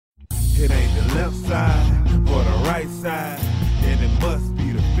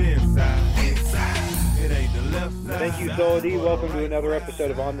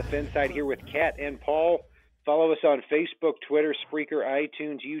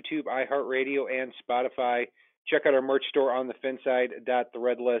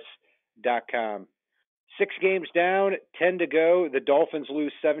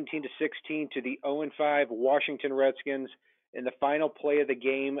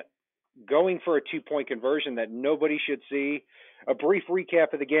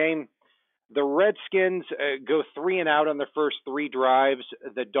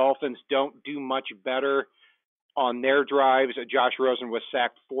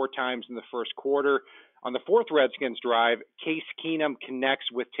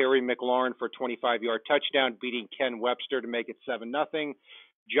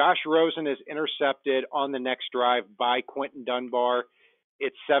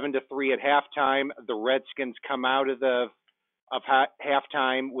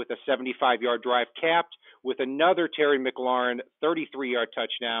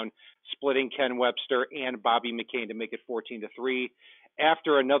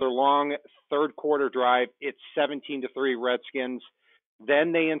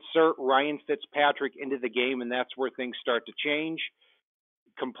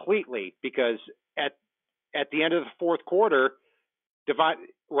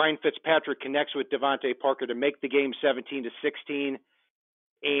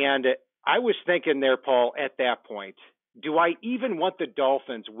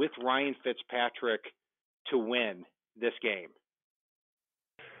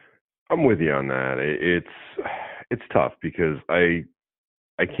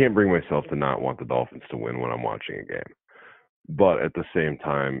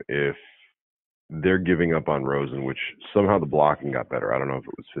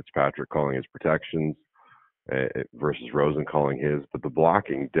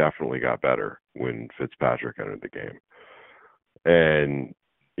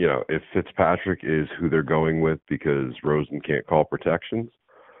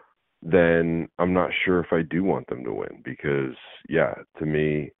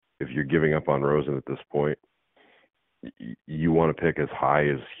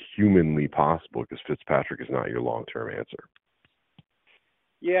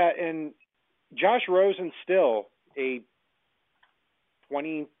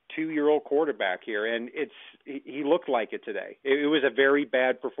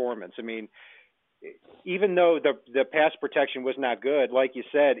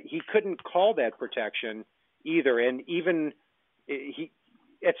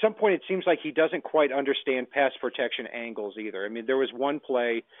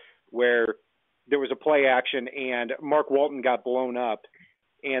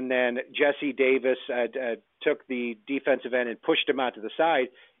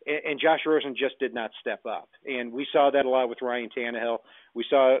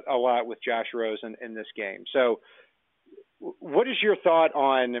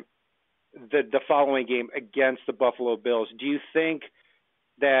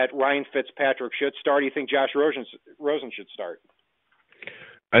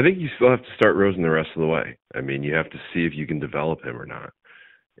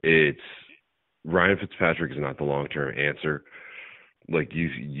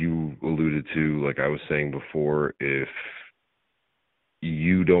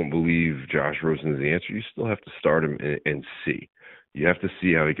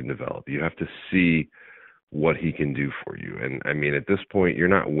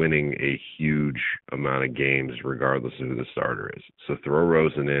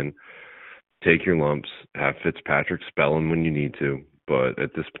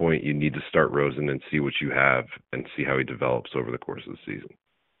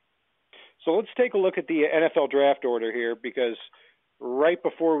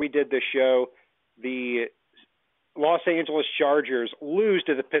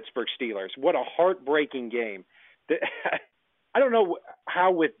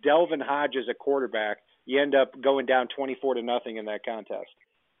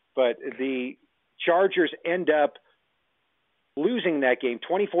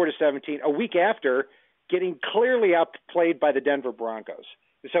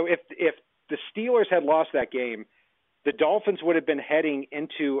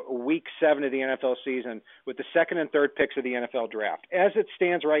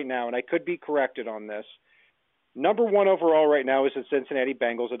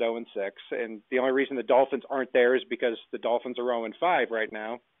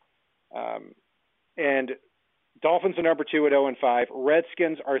And Dolphins are number 2 at 0-5.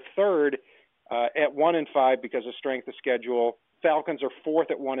 Redskins are third at 1-5 because of strength of schedule. Falcons are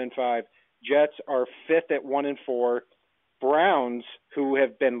fourth at 1-5. Jets are fifth at 1-4. Browns, who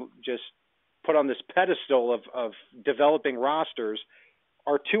have been just put on this pedestal of developing rosters,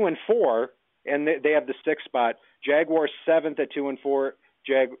 are 2-4, and they have the sixth spot. Jaguars seventh at 2-4.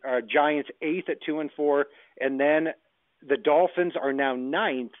 Giants eighth at 2-4, and then the Dolphins are now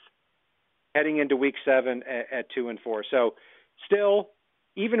ninth, heading into Week 7 at 2-4. So, still,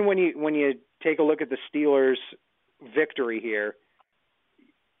 even when you take a look at the Steelers' victory here,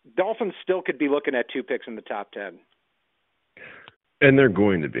 Dolphins still could be looking at 2 picks in the top 10. And they're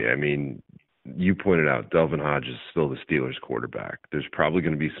going to be. I mean, you pointed out Delvin Hodge is still the Steelers' quarterback. There's probably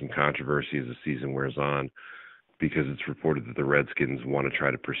going to be some controversy as the season wears on because it's reported that the Redskins want to try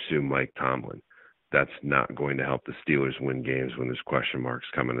to pursue Mike Tomlin. That's not going to help the Steelers win games when there's question marks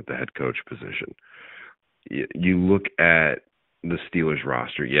coming at the head coach position. You look at the Steelers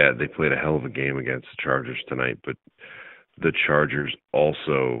roster. Yeah, they played a hell of a game against the Chargers tonight, but the Chargers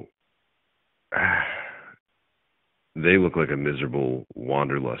also they look like a miserable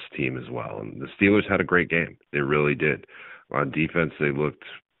wanderlust team as well. And the Steelers had a great game. They really did. On defense, they looked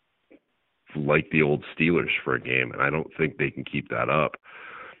like the old Steelers for a game, and I don't think they can keep that up.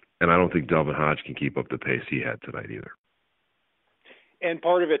 And I don't think Delvin Hodge can keep up the pace he had tonight either. And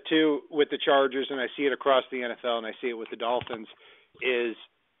part of it, too, with the Chargers, and I see it across the NFL and I see it with the Dolphins, is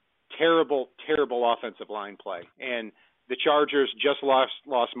terrible, terrible offensive line play. And the Chargers just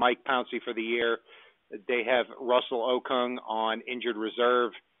lost Mike Pouncey for the year. They have Russell Okung on injured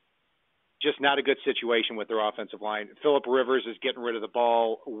reserve. Just not a good situation with their offensive line. Phillip Rivers is getting rid of the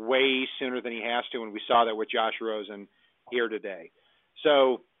ball way sooner than he has to, and we saw that with Josh Rosen here today.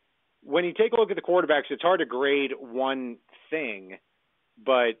 So when you take a look at the quarterbacks, it's hard to grade one thing,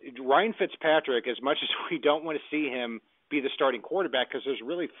 but Ryan Fitzpatrick, as much as we don't want to see him be the starting quarterback because there's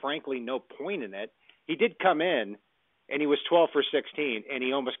really, frankly, no point in it, he did come in, and he was 12 for 16, and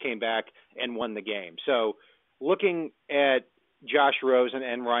he almost came back and won the game. So looking at Josh Rosen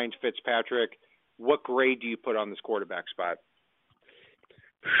and Ryan Fitzpatrick, what grade do you put on this quarterback spot?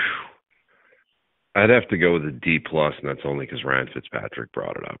 I'd have to go with a D+, and that's only because Ryan Fitzpatrick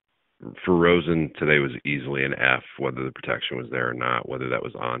brought it up. For Rosen, today was easily an F, whether the protection was there or not, whether that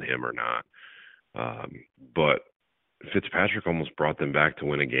was on him or not. But Fitzpatrick almost brought them back to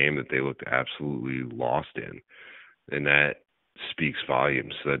win a game that they looked absolutely lost in. And that speaks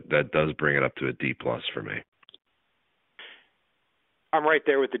volumes. That does bring it up to a D+ for me. I'm right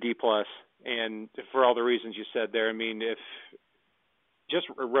there with the D+, and for all the reasons you said there. I mean, if just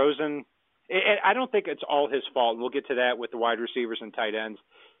Rosen, I don't think it's all his fault. We'll get to that with the wide receivers and tight ends.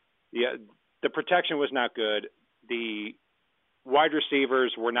 Yeah, the protection was not good. The wide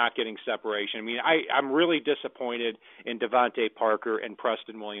receivers were not getting separation. I mean, I'm really disappointed in Devontae Parker and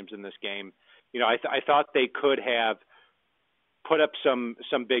Preston Williams in this game. You know, I thought they could have put up some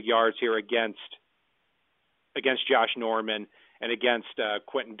big yards here against Josh Norman and against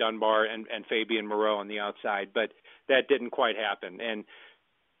Quentin Dunbar and Fabian Moreau on the outside, but that didn't quite happen. And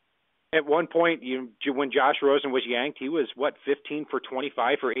at one point, when Josh Rosen was yanked, he was, 15 for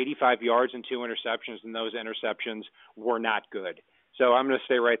 25 for 85 yards and 2 interceptions, and those interceptions were not good. So I'm going to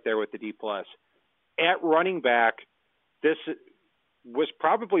stay right there with the D+. At running back, this was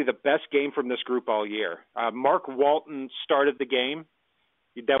probably the best game from this group all year. Mark Walton started the game.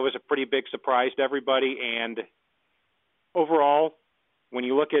 That was a pretty big surprise to everybody. And overall, when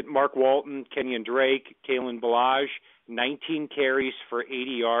you look at Mark Walton, Kenyon Drake, Kalen Ballage, 19 carries for 80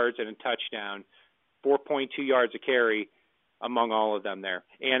 yards and a touchdown, 4.2 yards a carry among all of them there.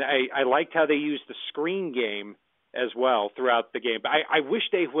 And I liked how they used the screen game as well throughout the game. But I wish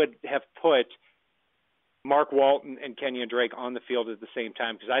they would have put Mark Walton and Kenyon Drake on the field at the same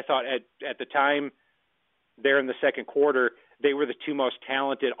time, because I thought at the time there in the second quarter, they were the two most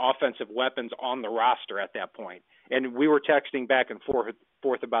talented offensive weapons on the roster at that point. And we were texting back and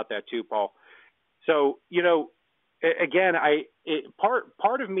forth about that too, Paul. So, you know, again,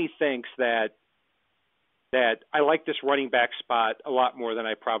 part of me thinks that I like this running back spot a lot more than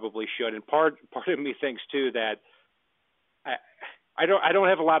I probably should. And part of me thinks too that I don't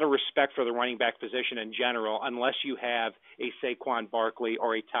have a lot of respect for the running back position in general unless you have a Saquon Barkley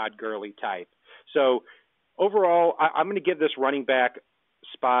or a Todd Gurley type. So overall, I'm going to give this running back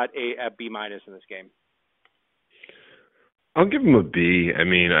spot a B- in this game. I'll give him a B. I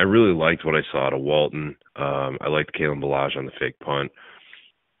mean, I really liked what I saw out of Walton. I liked Kalen Ballage on the fake punt.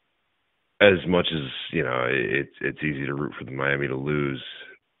 As much as, you know, it's easy to root for the Miami to lose,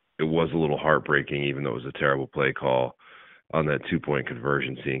 it was a little heartbreaking, even though it was a terrible play call on that 2-point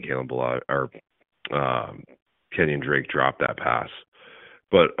conversion, seeing Kalen Ballage or Kenyon Drake drop that pass.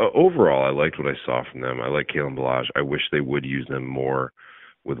 But overall, I liked what I saw from them. I like Kalen Ballage. I wish they would use them more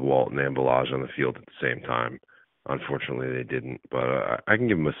with Walton and Ballage on the field at the same time. Unfortunately, they didn't. But I can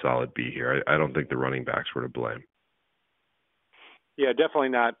give them a solid B here. I don't think the running backs were to blame. Yeah, definitely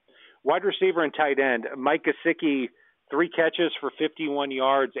not. Wide receiver and tight end. Mike Gesicki, 3 catches for 51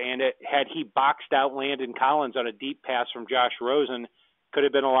 yards, and had he boxed out Landon Collins on a deep pass from Josh Rosen, could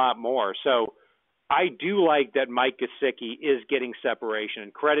have been a lot more. So I do like that Mike Gesicki is getting separation.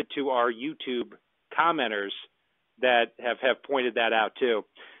 And credit to our YouTube commenters that have pointed that out too.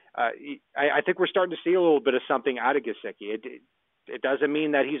 I think we're starting to see a little bit of something out of Gesicki. It doesn't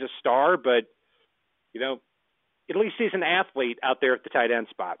mean that he's a star, but at least he's an athlete out there at the tight end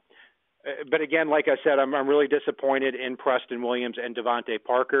spot. But again, like I said, I'm really disappointed in Preston Williams and Devontae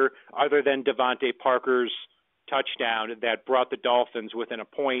Parker, other than Devontae Parker's touchdown that brought the Dolphins within a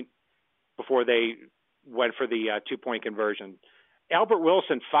point before they went for the 2-point conversion. Albert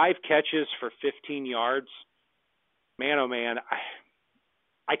Wilson, 5 catches for 15 yards. Man, oh man,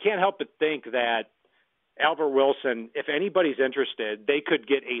 I can't help but think that Albert Wilson, if anybody's interested, they could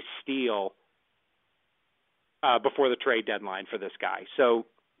get a steal before the trade deadline for this guy. So,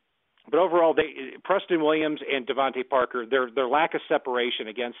 but overall, Preston Williams and Devontae Parker, their lack of separation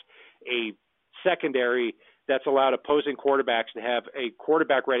against a secondary that's allowed opposing quarterbacks to have a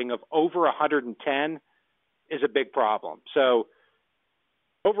quarterback rating of over 110 is a big problem. So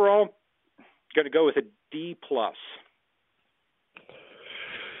overall, going to go with a D+.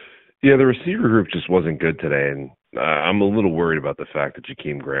 Yeah, the receiver group just wasn't good today, and I'm a little worried about the fact that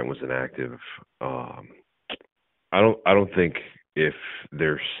Jakeem Grant was inactive. I don't think if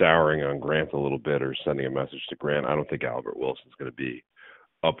they're souring on Grant a little bit or sending a message to Grant, I don't think Albert Wilson's going to be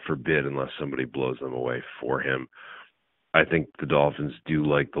up for bid unless somebody blows them away for him. I think the Dolphins do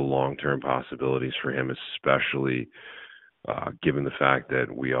like the long-term possibilities for him, especially given the fact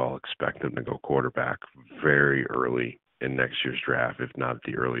that we all expect him to go quarterback very early in next year's draft, if not at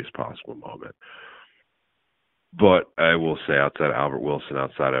the earliest possible moment. But I will say, outside of Albert Wilson,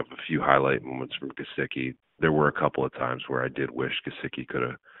 outside of a few highlight moments from Gesicki, there were a couple of times where I did wish Gesicki could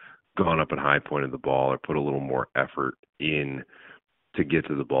have gone up and high pointed the ball or put a little more effort in to get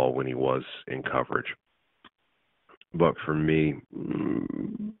to the ball when he was in coverage. But for me,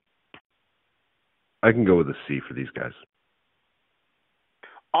 I can go with a C for these guys.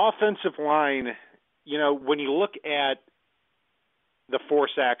 Offensive line, when you look at the 4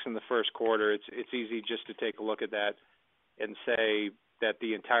 sacks in the first quarter, it's easy just to take a look at that and say that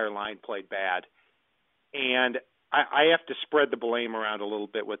the entire line played bad. And I have to spread the blame around a little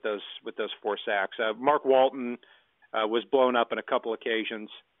bit with those 4 sacks. Mark Walton was blown up on a couple occasions.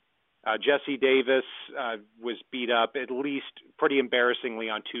 Jesse Davis was beat up, at least pretty embarrassingly,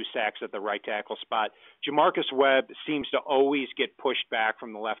 on 2 sacks at the right tackle spot. Jamarcus Webb seems to always get pushed back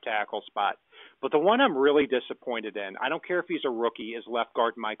from the left tackle spot. But the one I'm really disappointed in, I don't care if he's a rookie, is left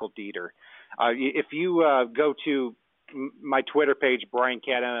guard Michael Dieter. If you go to my Twitter page, Brian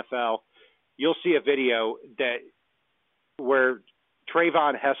Cat NFL, you'll see a video where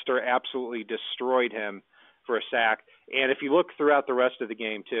Trayvon Hester absolutely destroyed him for a sack. And if you look throughout the rest of the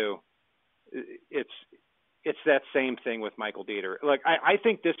game too, it's that same thing with Michael Dieter. Like, I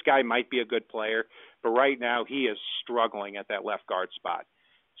think this guy might be a good player, but right now he is struggling at that left guard spot.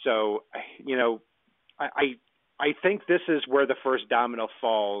 So, I think this is where the first domino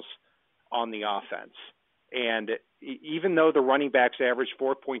falls on the offense. And even though the running backs averaged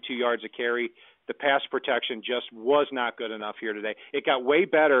 4.2 yards a carry, the pass protection just was not good enough here today. It got way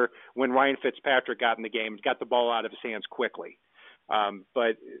better when Ryan Fitzpatrick got in the game, got the ball out of his hands quickly,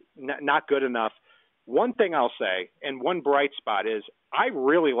 but not good enough. One thing I'll say, and one bright spot, is I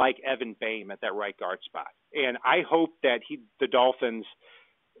really like Evan Boehm at that right guard spot. And I hope that the Dolphins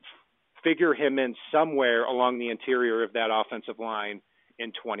figure him in somewhere along the interior of that offensive line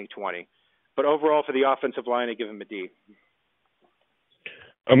in 2020. But overall, for the offensive line, I give him a D.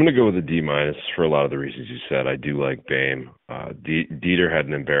 I'm going to go with a D- for a lot of the reasons you said. I do like Boehm. Dieter had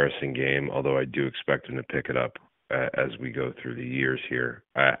an embarrassing game, although I do expect him to pick it up as we go through the years here.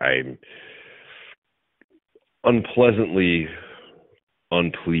 I'm unpleasantly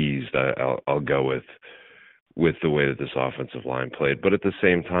unpleased, I'll go with the way that this offensive line played. But at the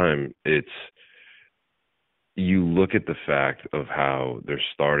same time, you look at the fact of how they're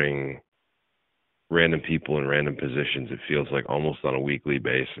starting random people in random positions, it feels like almost on a weekly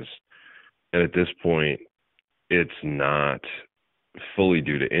basis. And at this point, it's not fully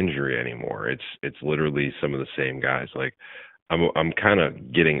due to injury anymore. It's literally some of the same guys. Like, I'm kind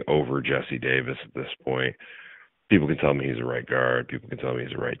of getting over Jesse Davis at this point. People can tell me he's a right guard. People can tell me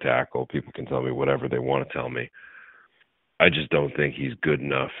he's a right tackle. People can tell me whatever they want to tell me. I just don't think he's good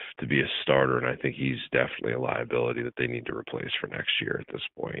enough to be a starter, and I think he's definitely a liability that they need to replace for next year at this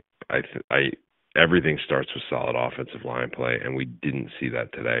point. Everything starts with solid offensive line play, and we didn't see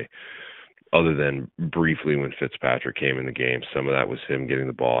that today. Other than briefly when Fitzpatrick came in the game, some of that was him getting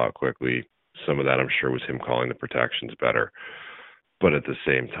the ball out quickly. Some of that, I'm sure, was him calling the protections better. But at the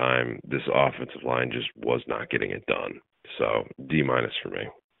same time, this offensive line just was not getting it done. So D- for me.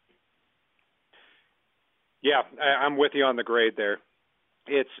 Yeah, I'm with you on the grade there.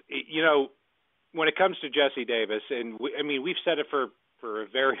 It's, when it comes to Jesse Davis, and we've said it for a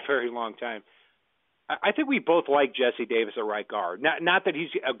very, very long time. I think we both like Jesse Davis at right guard. Not that he's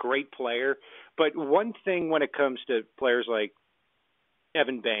a great player, but one thing when it comes to players like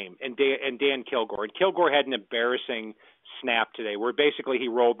Evan Boehm and Dan Kilgore. And Kilgore had an embarrassing snap today where basically he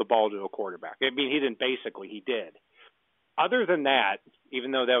rolled the ball to a quarterback. He didn't basically, he did. Other than that,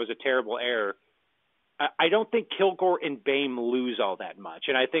 even though that was a terrible error, I don't think Kilgore and Boehm lose all that much.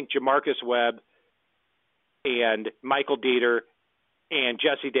 And I think Jamarcus Webb and Michael Dieter and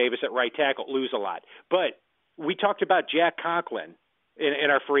Jesse Davis at right tackle lose a lot. But we talked about Jack Conklin in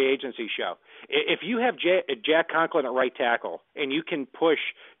our free agency show. If you have Jack Conklin at right tackle and you can push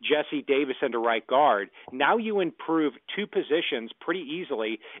Jesse Davis into right guard, now you improve two positions pretty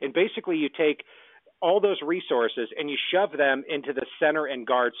easily. And basically you take all those resources and you shove them into the center and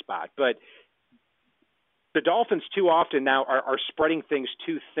guard spot. But the Dolphins too often now are spreading things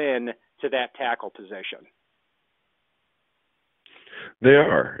too thin to that tackle position. They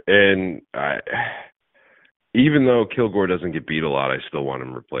are. And even though Kilgore doesn't get beat a lot, I still want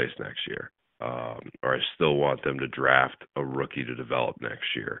him replaced next year. Or I still want them to draft a rookie to develop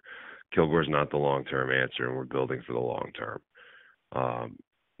next year. Kilgore's not the long-term answer, and we're building for the long term.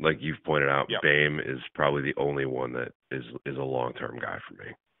 Like you've pointed out, yep. Boehm is probably the only one that is a long-term guy for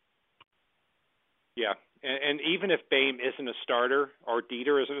me. Yeah, and even if Boehm isn't a starter or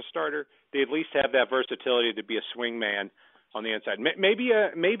Dieter isn't a starter, they at least have that versatility to be a swing man on the inside. Maybe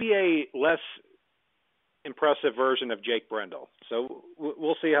a less impressive version of Jake Brendel. So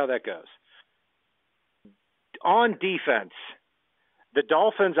we'll see how that goes. On defense, the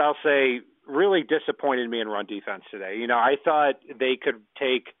Dolphins, I'll say, really disappointed me in run defense today. I thought they could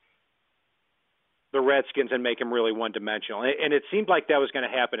take the Redskins and make them really one-dimensional. And it seemed like that was going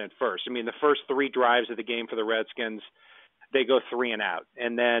to happen at first. The first three drives of the game for the Redskins, they go 3 and out.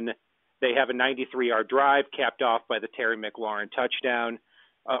 And then they have a 93-yard drive capped off by the Terry McLaurin touchdown.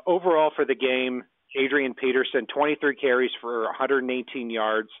 Overall for the game, Adrian Peterson, 23 carries for 118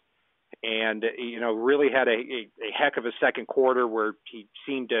 yards. And, really had a heck of a second quarter where he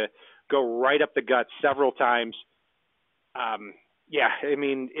seemed to go right up the gut several times.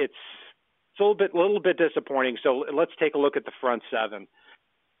 It's a little bit disappointing. So let's take a look at the front seven.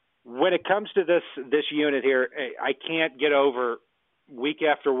 When it comes to this unit here, I can't get over week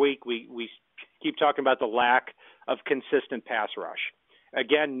after week. We keep talking about the lack of consistent pass rush.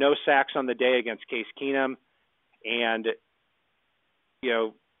 Again, no sacks on the day against Case Keenum, and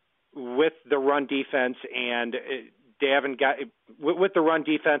with the run defense and with the run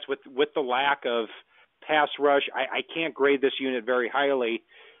defense with the lack of pass rush, I can't grade this unit very highly,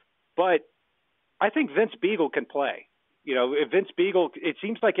 but I think Vince Biegel can play. Vince Biegel, it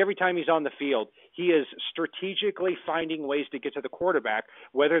seems like every time he's on the field, he is strategically finding ways to get to the quarterback,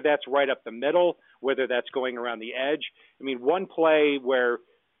 whether that's right up the middle, whether that's going around the edge. One play where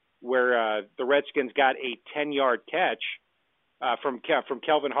the Redskins got a 10-yard catch from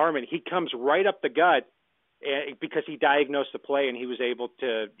Kelvin Harmon, he comes right up the gut because he diagnosed the play and he was able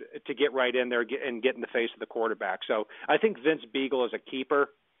to get right in there and get in the face of the quarterback. So I think Vince Biegel is a keeper.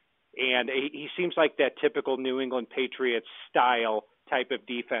 And he seems like that typical New England Patriots style type of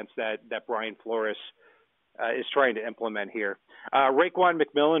defense that Brian Flores is trying to implement here. Raekwon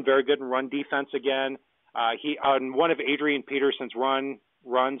McMillan, very good in run defense again. He on one of Adrian Peterson's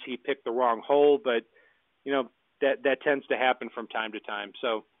runs, he picked the wrong hole, but that tends to happen from time to time.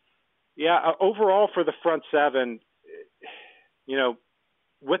 So, yeah, overall for the front seven,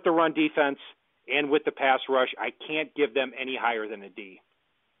 with the run defense and with the pass rush, I can't give them any higher than a D.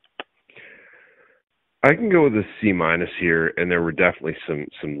 I can go with a C- here, and there were definitely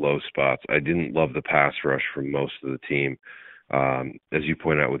some low spots. I didn't love the pass rush from most of the team. As you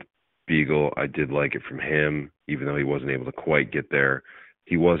point out with Biegel, I did like it from him, even though he wasn't able to quite get there.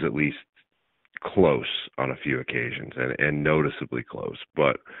 He was at least close on a few occasions, and noticeably close.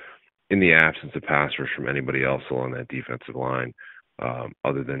 But in the absence of pass rush from anybody else along that defensive line,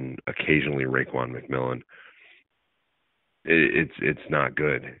 other than occasionally Raekwon McMillan, it's not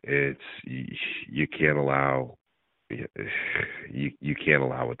good. You can't allow you can't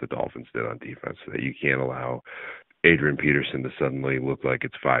allow what the Dolphins did on defense today. You can't allow Adrian Peterson to suddenly look like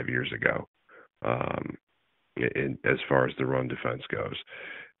it's 5 years ago, as far as the run defense goes.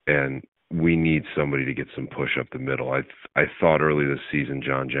 And we need somebody to get some push up the middle. I thought early this season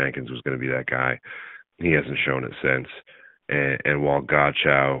John Jenkins was going to be that guy. He hasn't shown it since. And while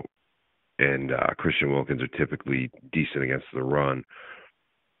Godchow and Christian Wilkins are typically decent against the run,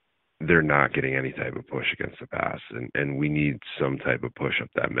 they're not getting any type of push against the pass, and we need some type of push up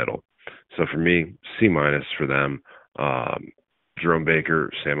that middle. So for me, C- for them. Jerome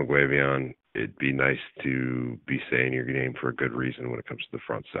Baker, Sam Aguavion, it'd be nice to be saying your name for a good reason when it comes to the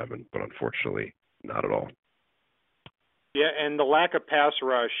front seven, but unfortunately, not at all. Yeah, and the lack of pass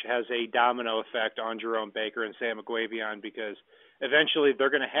rush has a domino effect on Jerome Baker and Sam Aguavion, because eventually they're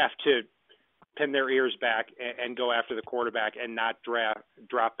going to have to pin their ears back and go after the quarterback and not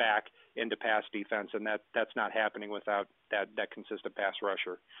drop back into pass defense, and that's not happening without that consistent pass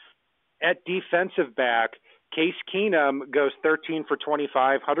rusher. At defensive back, Case Keenum goes 13 for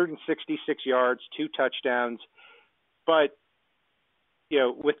 25, 166 yards, 2 touchdowns. But,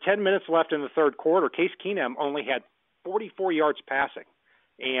 with 10 minutes left in the third quarter, Case Keenum only had 44 yards passing.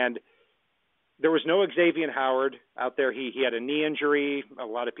 And there was no Xavier Howard out there. He had a knee injury. A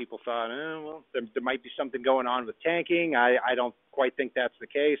lot of people thought, there might be something going on with tanking. I don't quite think that's the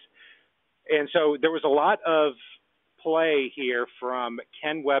case. And so there was a lot of play here from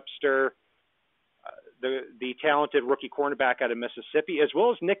Ken Webster, the talented rookie cornerback out of Mississippi, as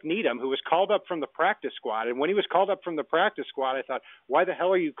well as Nick Needham, who was called up from the practice squad. And when he was called up from the practice squad, I thought, why the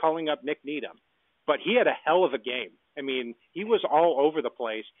hell are you calling up Nick Needham? But he had a hell of a game. I mean, he was all over the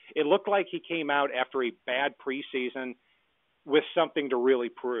place. It looked like he came out after a bad preseason with something to really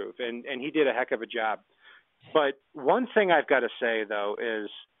prove, and he did a heck of a job. But one thing I've got to say, though, is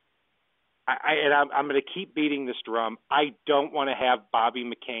I'm going to keep beating this drum. I don't want to have Bobby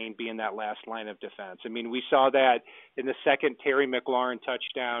McCain be in that last line of defense. I mean, we saw that in the second Terry McLaurin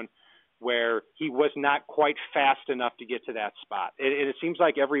touchdown, where he was not quite fast enough to get to that spot. And it seems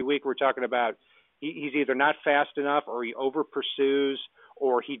like every week we're talking about he's either not fast enough, or he over pursues,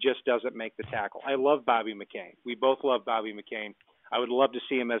 or he just doesn't make the tackle. I love Bobby McCain. We both love Bobby McCain. I would love to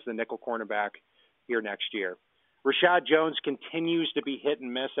see him as the nickel cornerback here next year. Rashad Jones continues to be hit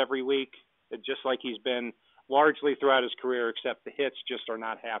and miss every week, just like he's been largely throughout his career, except the hits just are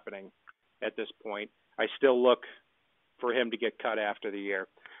not happening at this point. I still look for him to get cut after the year.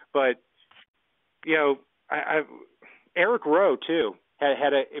 But, Eric Rowe, too,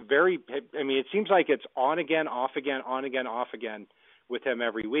 had a very – I mean, it seems like it's on again, off again, on again, off again with him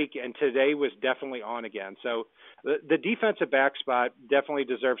every week, and today was definitely on again. So the defensive back spot definitely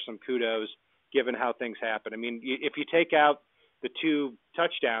deserves some kudos given how things happen. I mean, if you take out the 2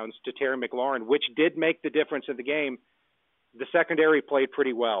 touchdowns to Terry McLaurin, which did make the difference in the game, the secondary played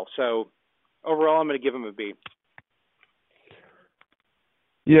pretty well. So overall, I'm going to give him a B.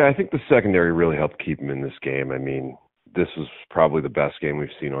 Yeah, I think the secondary really helped keep him in this game. I mean, this was probably the best game we've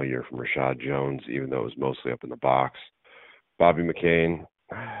seen all year from Rashad Jones, even though it was mostly up in the box. Bobby McCain,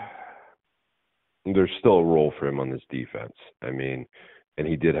 there's still a role for him on this defense. I mean, and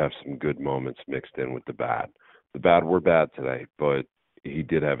he did have some good moments mixed in with the bad. The bad were bad today, but he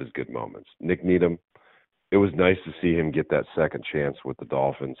did have his good moments. Nick Needham, it was nice to see him get that second chance with the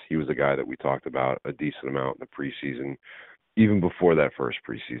Dolphins. He was a guy that we talked about a decent amount in the preseason, even before that first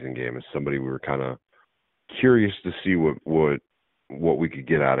preseason game, as somebody we were kind of curious to see what we could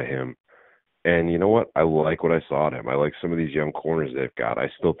get out of him. And you know what? I like what I saw at him. I like some of these young corners they've got. I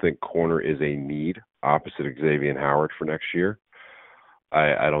still think corner is a need opposite Xavier Howard for next year.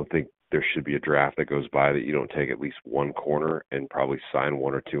 I don't think there should be a draft that goes by that you don't take at least one corner and probably sign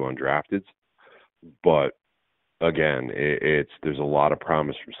 1 or 2 undrafteds. But again, there's a lot of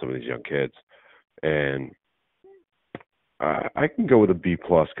promise from some of these young kids, and I can go with a B+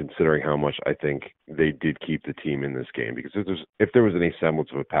 considering how much I think they did keep the team in this game, because if there was any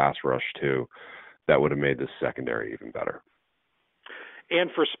semblance of a pass rush too, that would have made this secondary even better. And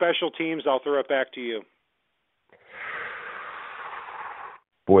for special teams, I'll throw it back to you.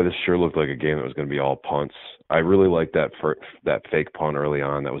 Boy, this sure looked like a game that was going to be all punts. I really liked that fake punt early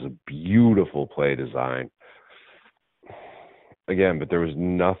on. That was a beautiful play design. Again, but there was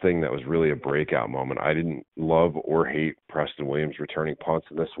nothing that was really a breakout moment. I didn't love or hate Preston Williams returning punts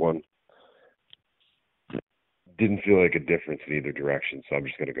in this one. Didn't feel like a difference in either direction, so I'm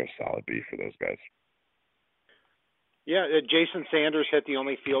just going to go solid B for those guys. Yeah, Jason Sanders hit the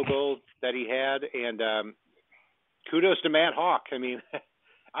only field goal that he had, and kudos to Matt Hawk. I mean,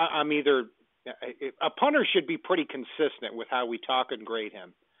 I'm either – a punter should be pretty consistent with how we talk and grade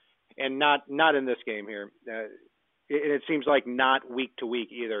him, and not in this game here. and it seems like not week to week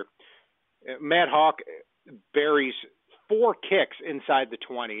either. Matt Hawk buries 4 kicks inside the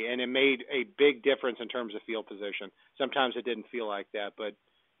 20, and it made a big difference in terms of field position. Sometimes it didn't feel like that, but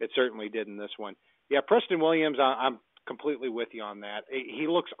it certainly did in this one. Yeah, Preston Williams, I'm completely with you on that. He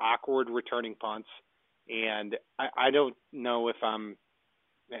looks awkward returning punts, and I don't know if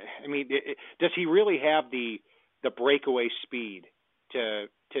does he really have the breakaway speed to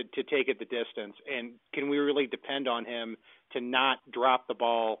take it the distance? And can we really depend on him to not drop the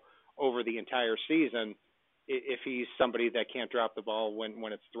ball over the entire season if he's somebody that can't drop the ball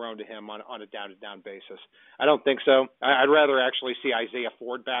when it's thrown to him on a down-to-down basis? I don't think so. I'd rather actually see Isaiah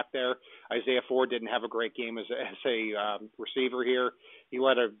Ford back there. Isaiah Ford didn't have a great game as a receiver here. He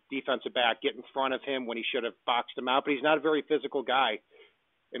let a defensive back get in front of him when he should have boxed him out, but he's not a very physical guy.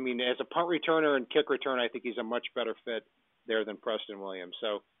 I mean, as a punt returner and kick returner, I think he's a much better fit there than Preston Williams.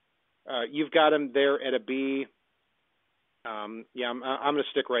 So you've got him there at a B. I'm going to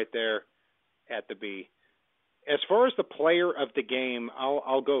stick right there at the B. As far as the player of the game,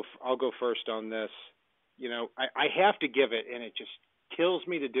 I'll go first on this. You know, I have to give it, and it just kills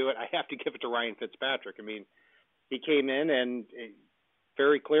me to do it. I have to give it to Ryan Fitzpatrick. I mean, he came in and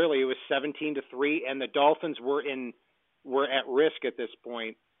very clearly it was 17-3, and the Dolphins were at risk at this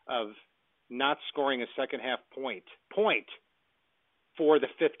point of not scoring a second half point for the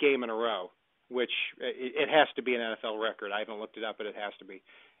 5th game in a row, which it has to be an NFL record. I haven't looked it up, but it has to be.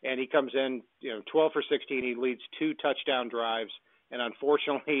 And he comes in, 12 for 16. He leads 2 touchdown drives, and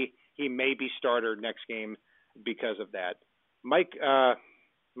unfortunately, he may be starter next game because of that. My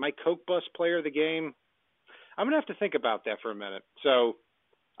Coke Bus player of the game, I'm going to have to think about that for a minute. So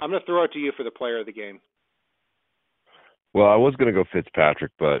I'm going to throw it to you for the player of the game. Well, I was going to go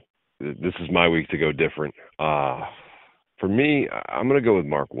Fitzpatrick, but this is my week to go different. For me, I'm going to go with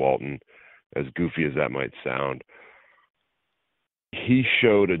Mark Walton, as goofy as that might sound. He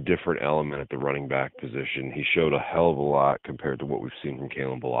showed a different element at the running back position. He showed a hell of a lot compared to what we've seen from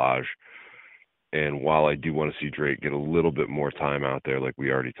Kalen Ballage. And while I do want to see Drake get a little bit more time out there, like we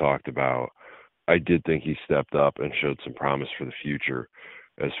already talked about, I did think he stepped up and showed some promise for the future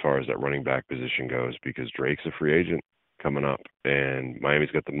as far as that running back position goes, because Drake's a free agent coming up, and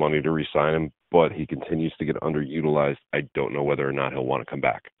Miami's got the money to re-sign him, but he continues to get underutilized. I don't know whether or not he'll want to come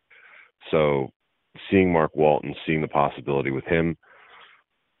back. So seeing Mark Walton, seeing the possibility with him,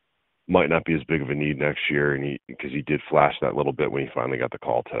 might not be as big of a need next year, and because he did flash that little bit when he finally got the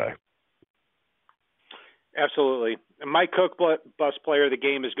call today. Absolutely. My Coke Bus player of the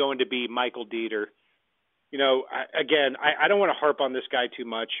game is going to be Michael Dieter. I don't want to harp on this guy too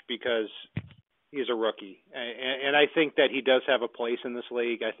much because he's a rookie, and I think that he does have a place in this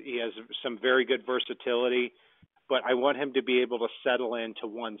league. He has some very good versatility, but I want him to be able to settle into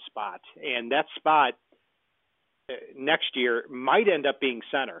one spot, and that spot next year might end up being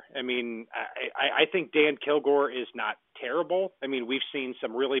center. I mean, I think Dan Kilgore is not terrible. I mean, we've seen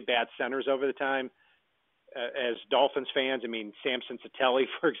some really bad centers over the time as Dolphins fans. I mean, Samson Satelli,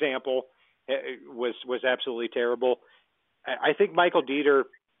 for example, was absolutely terrible. I think Michael Dieter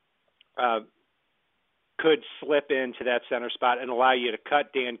could slip into that center spot and allow you to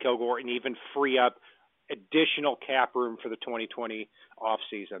cut Dan Kilgore and even free up additional cap room for the 2020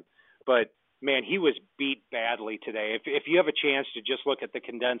 offseason. But man, he was beat badly today. If you have a chance to just look at the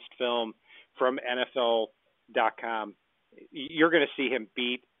condensed film from NFL.com, you're going to see him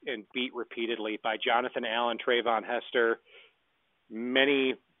beat repeatedly by Jonathan Allen, Trayvon Hester,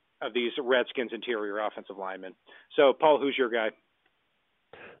 many of these Redskins interior offensive linemen. So, Paul, who's your guy?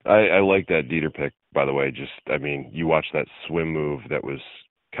 I like that Dieter pick, by the way. You watch that swim move that was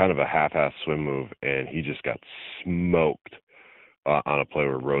kind of a half-ass swim move, and he just got smoked on a play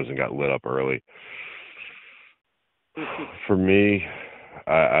where Rosen got lit up early. For me,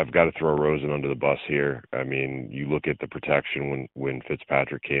 I've got to throw Rosen under the bus here. I mean, you look at the protection when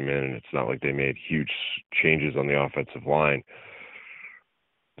Fitzpatrick came in, and it's not like they made huge changes on the offensive line.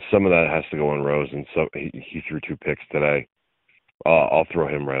 Some of that has to go on Rosen. So he threw 2 picks today. I'll throw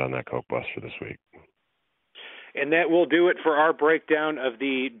him right on that Coke Bus for this week. And that will do it for our breakdown of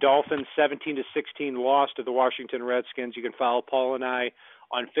the Dolphins' 17-16 loss to the Washington Redskins. You can follow Paul and I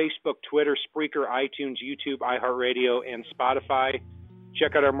on Facebook, Twitter, Spreaker, iTunes, YouTube, iHeartRadio, and Spotify.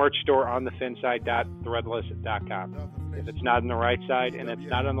 Check out our merch store on thefinside.threadless.com. If it's not on the right side and it's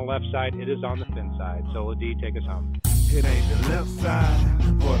not on the left side, it is on the fin side. So, Ladie, take us home. It ain't the left side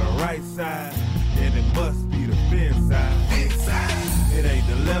or the right side, and it must be the fin side. It ain't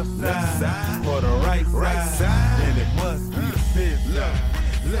the left side or the right side, and it must be the fin side.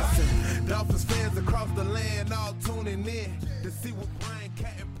 Listen, Dolphins fans across the land all tuning in to see what Brian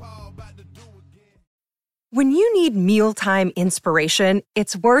Cat and Paul about to do. When you need mealtime inspiration,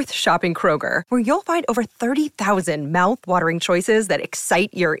 it's worth shopping Kroger, where you'll find over 30,000 mouth-watering choices that excite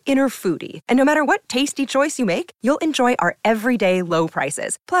your inner foodie. And no matter what tasty choice you make, you'll enjoy our everyday low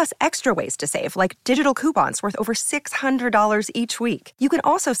prices, plus extra ways to save, like digital coupons worth over $600 each week. You can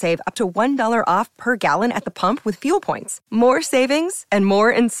also save up to $1 off per gallon at the pump with fuel points. More savings and more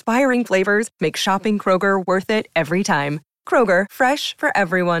inspiring flavors make shopping Kroger worth it every time. Kroger, fresh for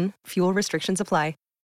everyone. Fuel restrictions apply.